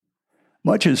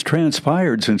Much has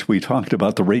transpired since we talked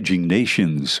about the raging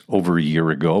nations over a year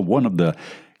ago. One of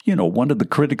the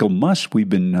critical musts we've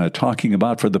been talking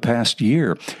about for the past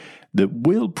year that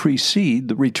will precede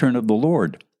the return of the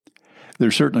Lord.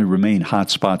 There certainly remain hot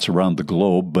spots around the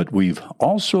globe, but we've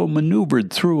also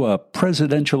maneuvered through a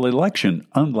presidential election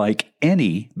unlike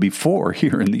any before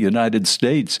here in the United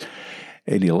States.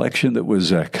 An election that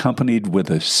was accompanied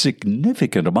with a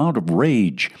significant amount of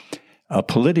rage, a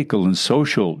political and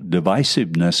social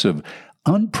divisiveness of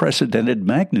unprecedented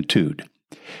magnitude.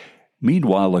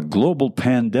 Meanwhile, a global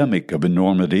pandemic of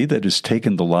enormity that has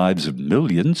taken the lives of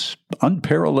millions,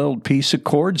 unparalleled peace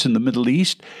accords in the Middle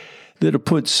East that have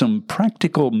put some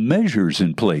practical measures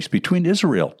in place between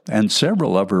Israel and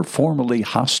several of her formerly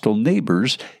hostile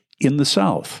neighbors in the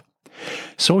South.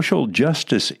 Social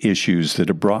justice issues that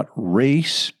have brought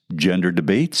race, gender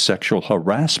debates, sexual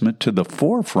harassment to the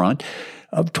forefront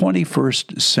of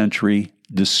 21st century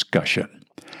discussion.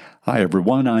 Hi,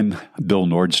 everyone. I'm Bill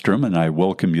Nordstrom, and I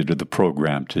welcome you to the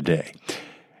program today.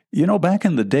 You know, back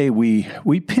in the day, we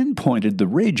pinpointed the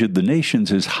rage of the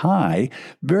nations as high,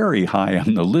 very high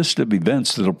on the list of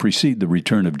events that will precede the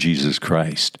return of Jesus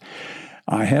Christ.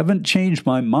 I haven't changed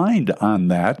my mind on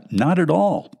that, not at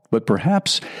all, but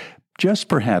just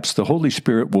perhaps, the Holy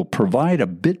Spirit will provide a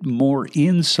bit more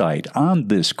insight on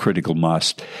this critical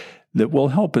must that will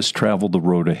help us travel the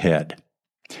road ahead.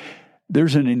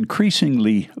 There's an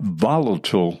increasingly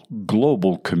volatile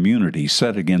global community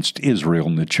set against Israel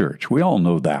and the church. We all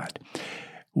know that.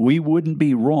 We wouldn't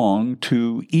be wrong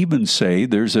to even say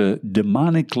there's a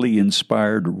demonically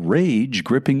inspired rage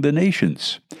gripping the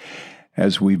nations.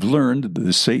 As we've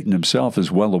learned, Satan himself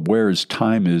is well aware his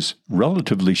time is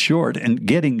relatively short and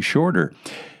getting shorter.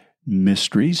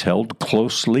 Mysteries held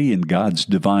closely in God's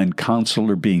divine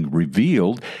counsel are being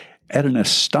revealed at an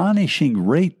astonishing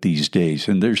rate these days,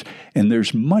 and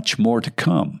there's much more to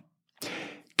come.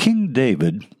 King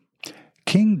David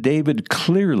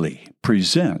clearly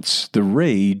presents the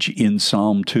rage in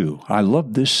Psalm 2. I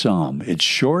love this psalm. It's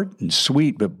short and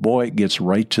sweet, but boy, it gets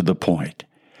right to the point.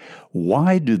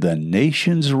 Why do the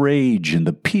nations rage and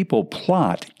the people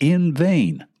plot in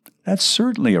vain? That's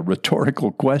certainly a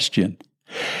rhetorical question.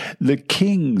 The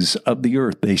kings of the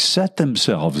earth, they set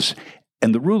themselves,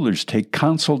 and the rulers take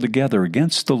counsel together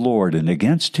against the Lord and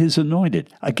against His anointed,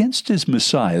 against His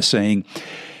Messiah, saying,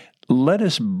 "Let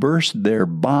us burst their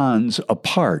bonds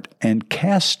apart and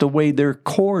cast away their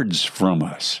cords from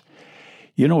us."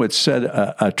 You know, it said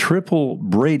a triple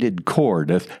braided cord,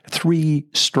 a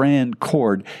 3-strand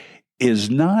cord,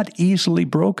 is not easily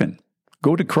broken.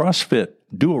 Go to CrossFit,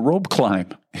 do a rope climb.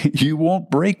 You won't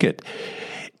break it.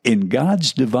 In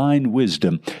God's divine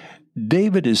wisdom,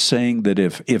 David is saying that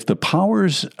if the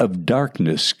powers of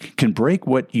darkness can break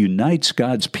what unites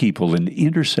God's people in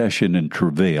intercession and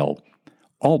travail,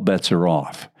 all bets are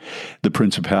off. The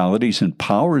principalities and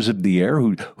powers of the air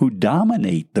who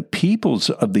dominate the peoples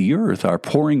of the earth are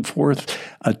pouring forth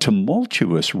a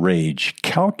tumultuous rage,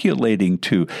 calculating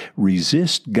to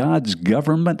resist God's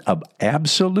government of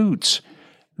absolutes,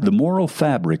 the moral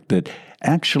fabric that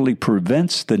actually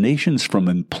prevents the nations from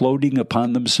imploding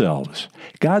upon themselves.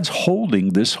 God's holding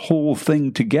this whole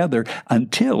thing together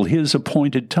until His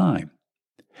appointed time.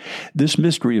 This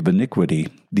mystery of iniquity,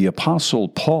 the Apostle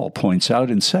Paul points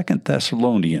out in 2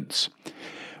 Thessalonians.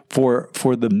 For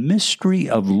the mystery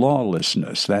of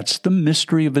lawlessness, that's the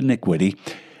mystery of iniquity,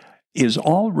 is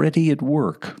already at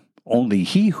work. Only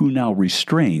he who now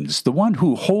restrains, the one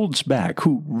who holds back,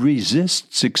 who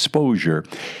resists exposure,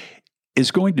 is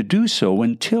going to do so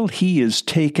until he is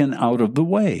taken out of the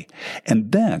way.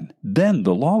 And then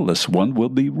the lawless one will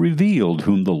be revealed,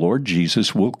 whom the Lord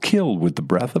Jesus will kill with the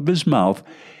breath of His mouth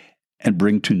and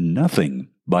bring to nothing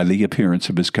by the appearance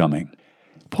of His coming.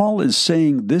 Paul is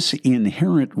saying this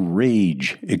inherent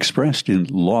rage expressed in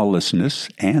lawlessness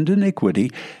and iniquity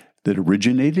that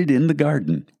originated in the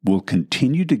garden will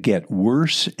continue to get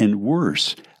worse and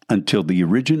worse until the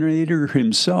originator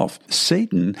himself,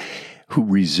 Satan, who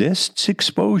resists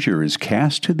exposure, is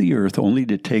cast to the earth only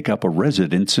to take up a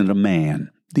residence in a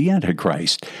man, the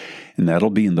Antichrist, and that'll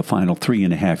be in the final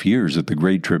 3.5 years of the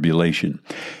Great Tribulation.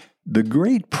 The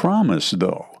great promise,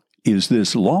 though, is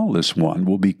this lawless one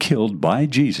will be killed by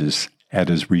Jesus at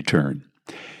His return.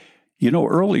 You know,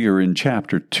 earlier in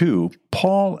chapter 2,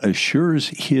 Paul assures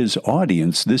his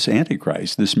audience, this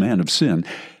Antichrist, this man of sin,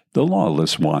 the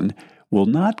lawless one, will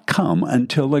not come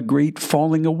until a great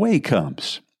falling away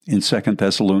comes. In 2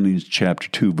 Thessalonians chapter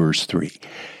 2, verse 3,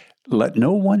 "Let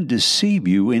no one deceive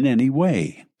you in any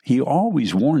way, He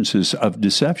always warns us of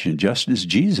deception, just as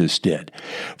Jesus did.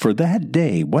 For that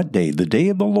day, what day? The day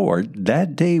of the Lord,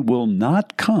 that day will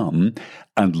not come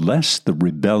unless the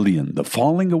rebellion, the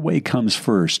falling away comes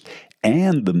first,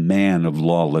 and the man of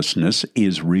lawlessness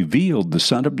is revealed, the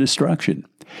son of destruction.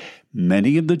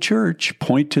 Many in the church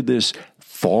point to this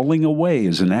falling away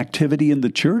as an activity in the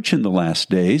church in the last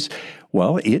days.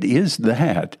 Well, it is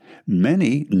that.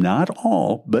 Many, not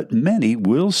all, but many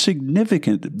will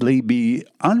significantly be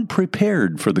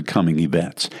unprepared for the coming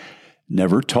events.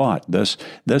 Never taught, thus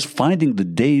finding the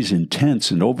days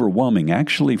intense and overwhelming,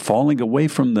 actually falling away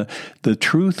from the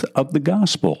truth of the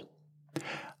gospel.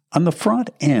 On the front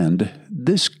end,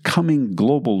 this coming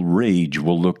global rage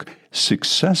will look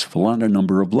successful on a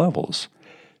number of levels.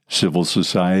 Civil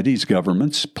societies,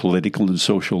 governments, political and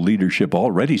social leadership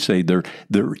already say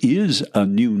there is a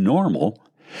new normal.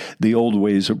 The old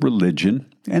ways of religion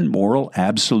and moral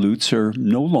absolutes are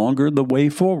no longer the way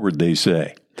forward, they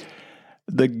say.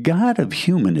 The God of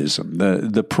humanism,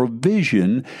 the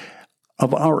provision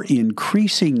of our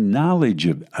increasing knowledge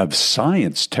of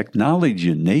science,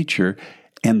 technology, and nature,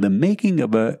 and the making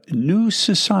of a new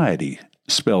society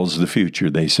spells the future,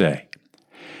 they say.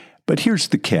 But here's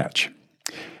the catch.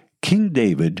 King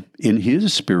David, in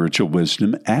his spiritual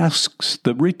wisdom, asks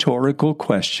the rhetorical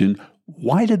question,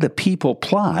 why do the people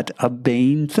plot a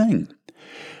vain thing?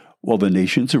 Well, the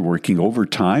nations are working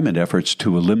overtime in efforts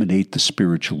to eliminate the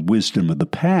spiritual wisdom of the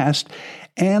past,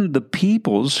 and the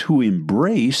peoples who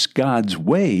embrace God's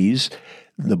ways,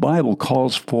 the Bible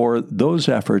calls for those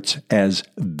efforts as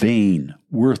vain,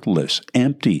 worthless,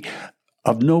 empty,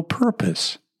 of no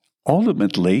purpose,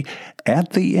 ultimately,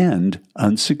 at the end,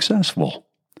 unsuccessful.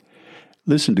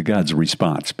 Listen to God's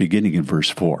response, beginning in verse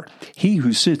 4. He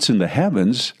who sits in the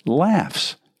heavens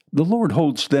laughs. The Lord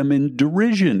holds them in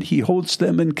derision. He holds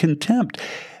them in contempt.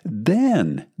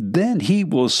 Then he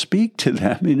will speak to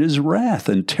them in his wrath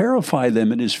and terrify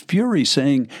them in his fury,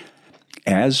 saying,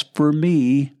 as for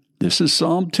me, this is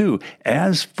Psalm 2,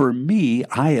 as for me,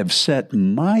 I have set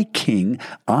my king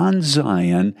on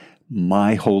Zion,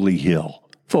 my holy hill.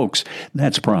 Folks,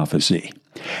 that's prophecy.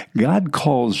 God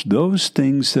calls those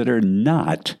things that are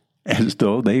not as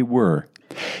though they were.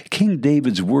 King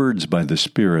David's words by the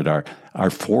Spirit are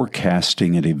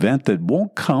forecasting an event that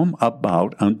won't come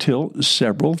about until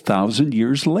several thousand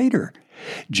years later.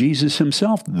 Jesus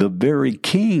himself, the very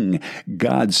king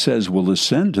God says will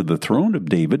ascend to the throne of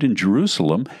David in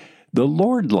Jerusalem, the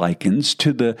Lord likens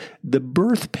to the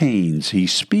birth pains he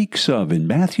speaks of in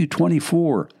Matthew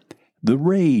 24. The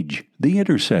rage, the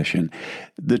intercession,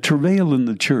 the travail in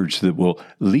the church that will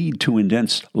lead to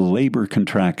intense labor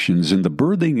contractions and the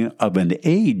birthing of an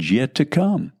age yet to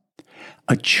come.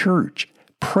 A church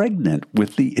pregnant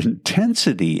with the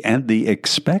intensity and the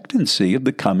expectancy of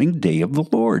the coming day of the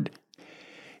Lord.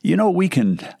 You know, we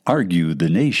can argue the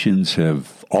nations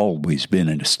have always been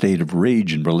in a state of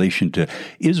rage in relation to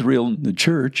Israel and the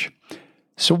church.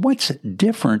 So what's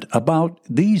different about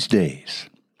these days?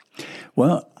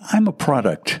 Well, I'm a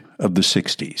product of the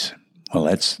 60s. Well,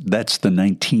 that's the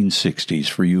 1960s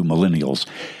for you millennials.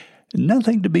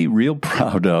 Nothing to be real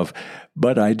proud of,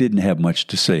 but I didn't have much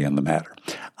to say on the matter.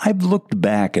 I've looked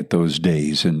back at those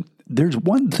days, and there's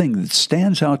one thing that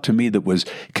stands out to me that was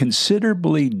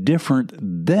considerably different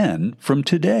then from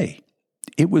today.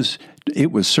 It was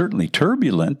certainly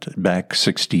turbulent back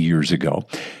 60 years ago.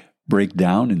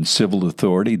 Breakdown in civil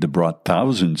authority that brought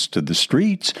thousands to the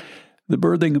streets, the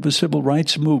birthing of a civil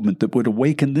rights movement that would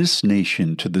awaken this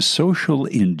nation to the social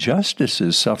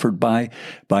injustices suffered by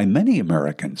many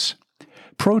Americans.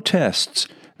 Protests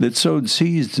that sowed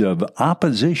seeds of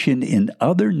opposition in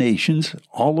other nations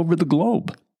all over the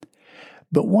globe.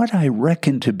 But what I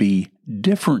reckon to be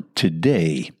different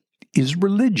today is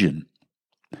religion,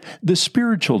 the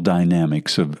spiritual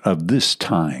dynamics of this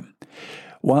time.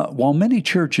 While many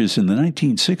churches in the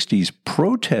 1960s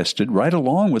protested right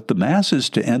along with the masses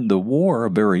to end the war,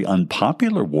 a very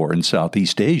unpopular war in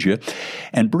Southeast Asia,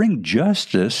 and bring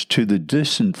justice to the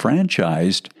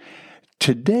disenfranchised,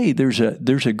 today there's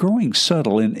a growing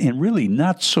subtle and really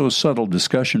not so subtle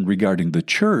discussion regarding the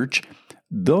church,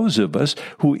 those of us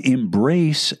who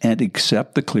embrace and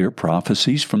accept the clear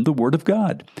prophecies from the Word of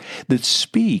God, that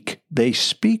they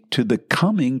speak to the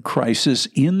coming crisis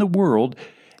in the world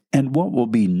and what will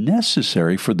be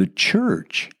necessary for the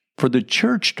church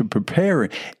to prepare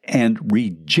and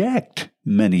reject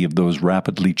many of those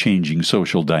rapidly changing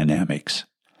social dynamics.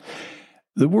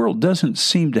 The world doesn't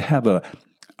seem to have a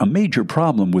major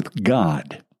problem with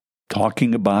God,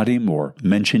 talking about Him or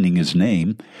mentioning His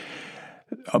name,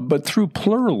 but through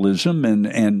pluralism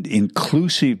and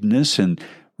inclusiveness and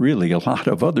really a lot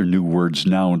of other new words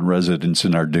now in residence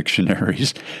in our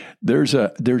dictionaries. There's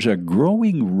a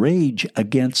growing rage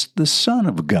against the Son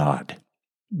of God,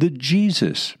 the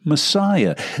Jesus,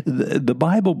 Messiah. The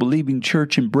Bible-believing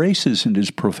church embraces in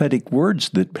his prophetic words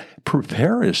that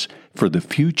prepare us for the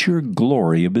future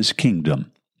glory of his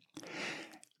kingdom.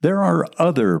 There are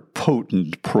other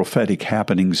potent prophetic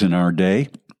happenings in our day,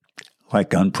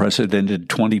 like unprecedented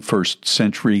 21st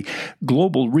century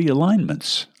global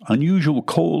realignments, unusual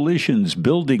coalitions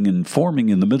building and forming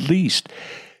in the Middle East,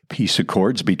 peace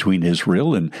accords between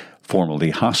Israel and formerly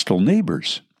hostile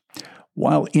neighbors.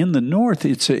 While in the North,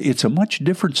 it's a much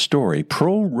different story.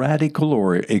 Pro-radical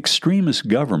or extremist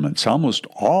governments, almost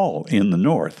all in the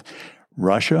North,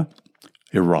 Russia,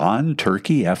 Iran,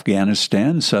 Turkey,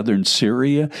 Afghanistan, southern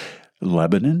Syria,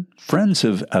 Lebanon, friends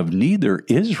of neither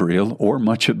Israel or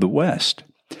much of the West.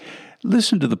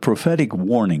 Listen to the prophetic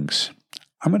warnings.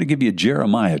 I'm going to give you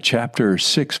Jeremiah chapter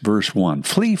 6, verse 1.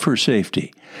 Flee for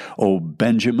safety, O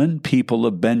Benjamin, people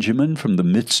of Benjamin, from the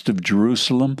midst of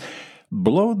Jerusalem.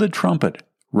 Blow the trumpet,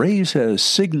 raise a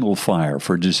signal fire,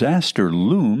 for disaster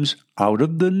looms out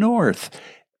of the north,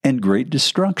 and great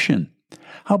destruction.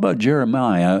 How about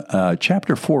Jeremiah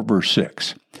chapter 4, verse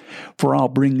 6? For I'll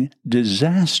bring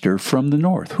disaster from the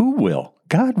north. Who will?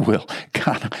 God will.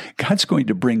 God's going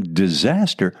to bring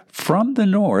disaster from the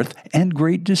north and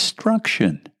great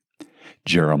destruction.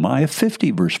 Jeremiah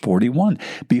 50, verse 41.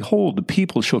 Behold, the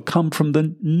people shall come from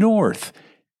the north,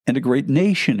 and a great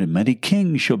nation and many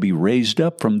kings shall be raised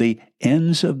up from the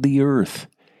ends of the earth.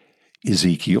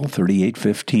 Ezekiel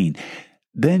 38:15.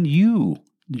 Then you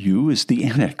is the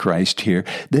Antichrist here,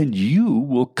 then you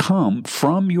will come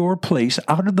from your place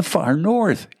out of the far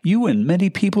north, you and many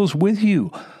peoples with you,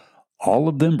 all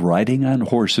of them riding on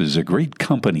horses, a great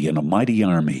company and a mighty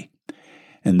army.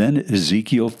 And then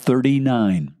Ezekiel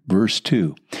 39, verse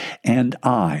 2. And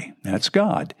I, that's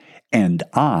God, and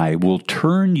I will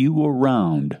turn you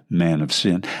around, man of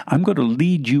sin. I'm going to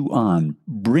lead you on,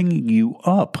 bringing you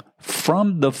up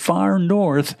from the far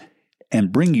north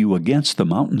and bring you against the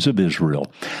mountains of Israel.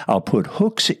 I'll put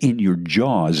hooks in your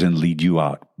jaws and lead you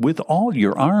out with all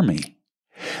your army.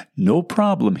 No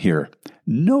problem here.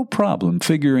 No problem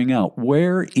figuring out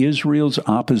where Israel's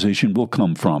opposition will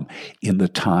come from in the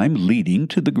time leading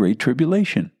to the Great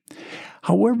Tribulation.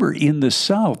 However, in the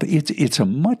South, it's a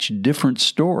much different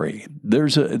story.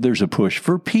 There's a push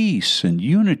for peace and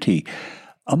unity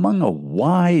among a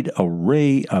wide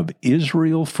array of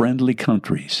Israel-friendly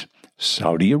countries.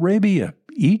 Saudi Arabia,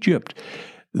 Egypt,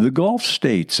 the Gulf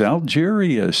states,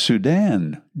 Algeria,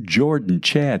 Sudan, Jordan,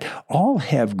 Chad, all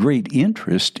have great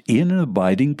interest in an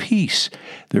abiding peace.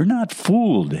 They're not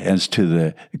fooled as to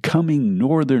the coming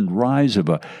northern rise of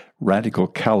a radical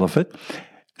caliphate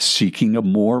seeking a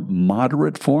more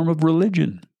moderate form of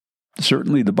religion.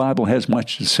 Certainly the Bible has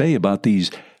much to say about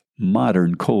these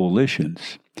modern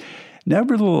coalitions.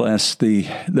 Nevertheless,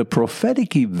 the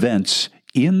prophetic events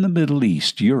in the Middle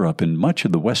East, Europe, and much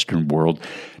of the Western world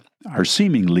are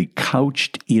seemingly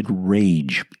couched in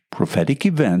rage, prophetic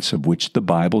events of which the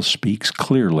Bible speaks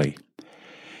clearly.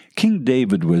 King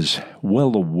David was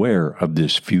well aware of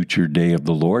this future day of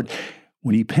the Lord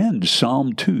when he penned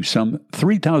Psalm 2 some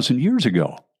 3,000 years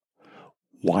ago.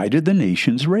 Why did the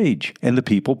nations rage and the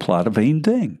people plot a vain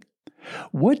thing?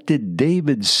 What did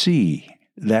David see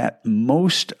that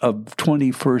most of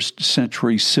 21st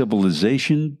century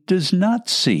civilization does not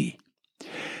see?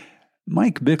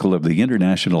 Mike Bickle of the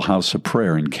International House of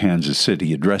Prayer in Kansas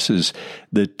City addresses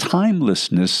the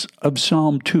timelessness of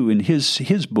Psalm 2 in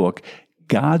his book,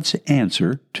 God's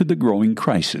Answer to the Growing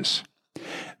Crisis.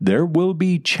 There will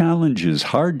be challenges,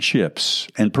 hardships,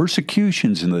 and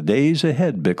persecutions in the days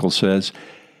ahead, Bickle says,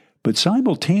 but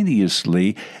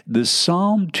simultaneously, the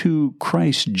Psalm 2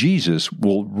 Christ Jesus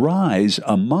will rise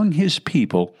among his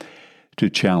people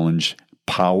to challenge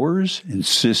powers and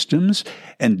systems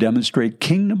and demonstrate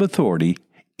kingdom authority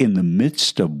in the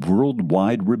midst of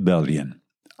worldwide rebellion.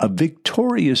 A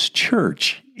victorious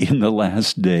church in the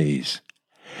last days.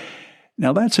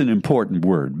 Now that's an important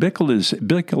word.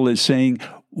 Bickle is saying,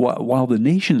 while the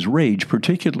nations rage,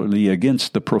 particularly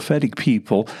against the prophetic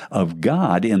people of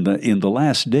God in the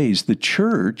last days, the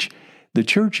church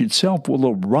itself will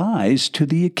arise to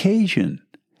the occasion.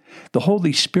 The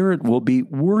Holy Spirit will be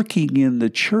working in the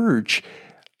church,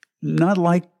 not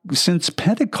like since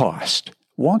Pentecost,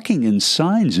 walking in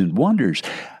signs and wonders.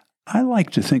 I like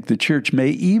to think the church may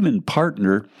even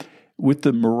partner with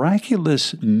the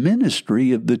miraculous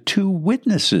ministry of the two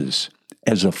witnesses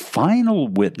as a final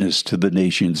witness to the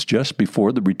nations just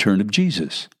before the return of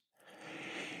Jesus.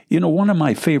 One of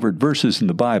my favorite verses in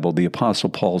the Bible, the Apostle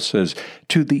Paul says,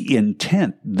 to the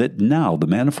intent that now the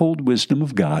manifold wisdom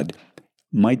of God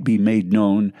might be made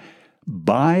known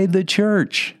by the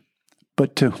church.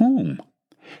 But to whom?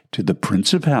 To the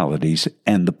principalities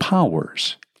and the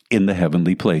powers in the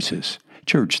heavenly places.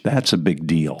 Church, that's a big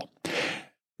deal.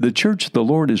 The church the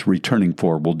Lord is returning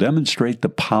for will demonstrate the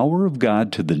power of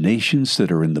God to the nations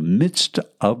that are in the midst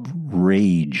of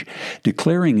rage,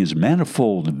 declaring His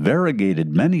manifold,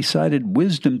 variegated, many-sided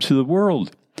wisdom to the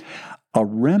world. A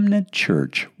remnant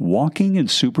church walking in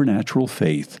supernatural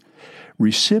faith,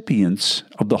 recipients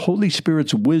of the Holy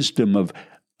Spirit's wisdom of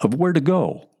where to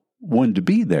go, when to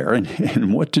be there,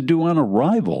 and what to do on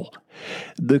arrival.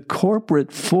 The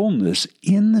corporate fullness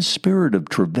in the spirit of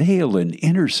travail and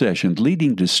intercession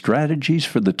leading to strategies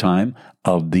for the time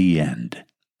of the end.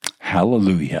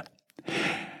 Hallelujah.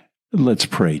 Let's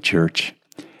pray, church.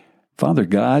 Father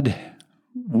God,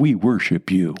 we worship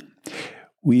You.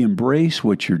 We embrace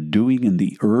what You're doing in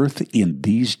the earth in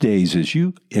these days as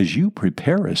you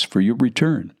prepare us for Your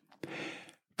return.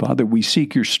 Father, we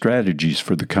seek Your strategies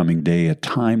for the coming day, a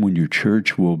time when Your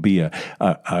church will be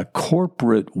a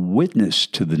corporate witness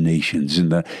to the nations in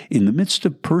the midst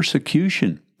of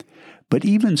persecution. But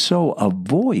even so, a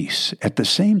voice, at the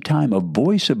same time, a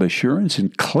voice of assurance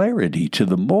and clarity to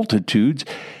the multitudes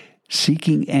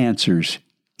seeking answers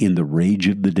in the rage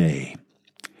of the day.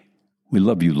 We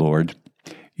love You, Lord.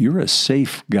 You're a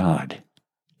safe God.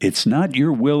 It's not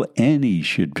Your will any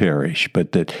should perish,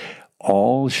 but that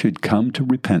all should come to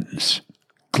repentance.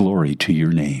 Glory to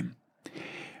Your name.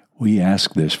 We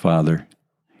ask this, Father,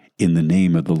 in the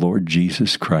name of the Lord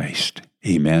Jesus Christ.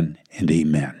 Amen and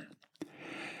amen.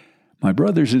 My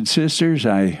brothers and sisters,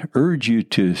 I urge you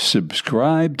to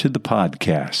subscribe to the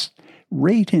podcast.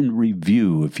 Rate and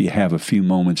review if you have a few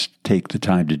moments to take the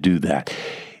time to do that.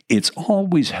 It's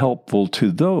always helpful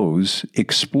to those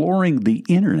exploring the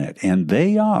internet, and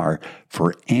they are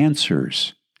for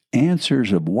answers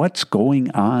of what's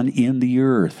going on in the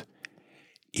earth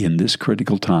in this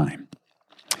critical time.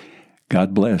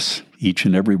 God bless each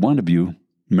and every one of you.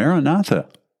 Maranatha.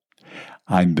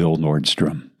 I'm Bill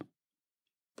Nordstrom.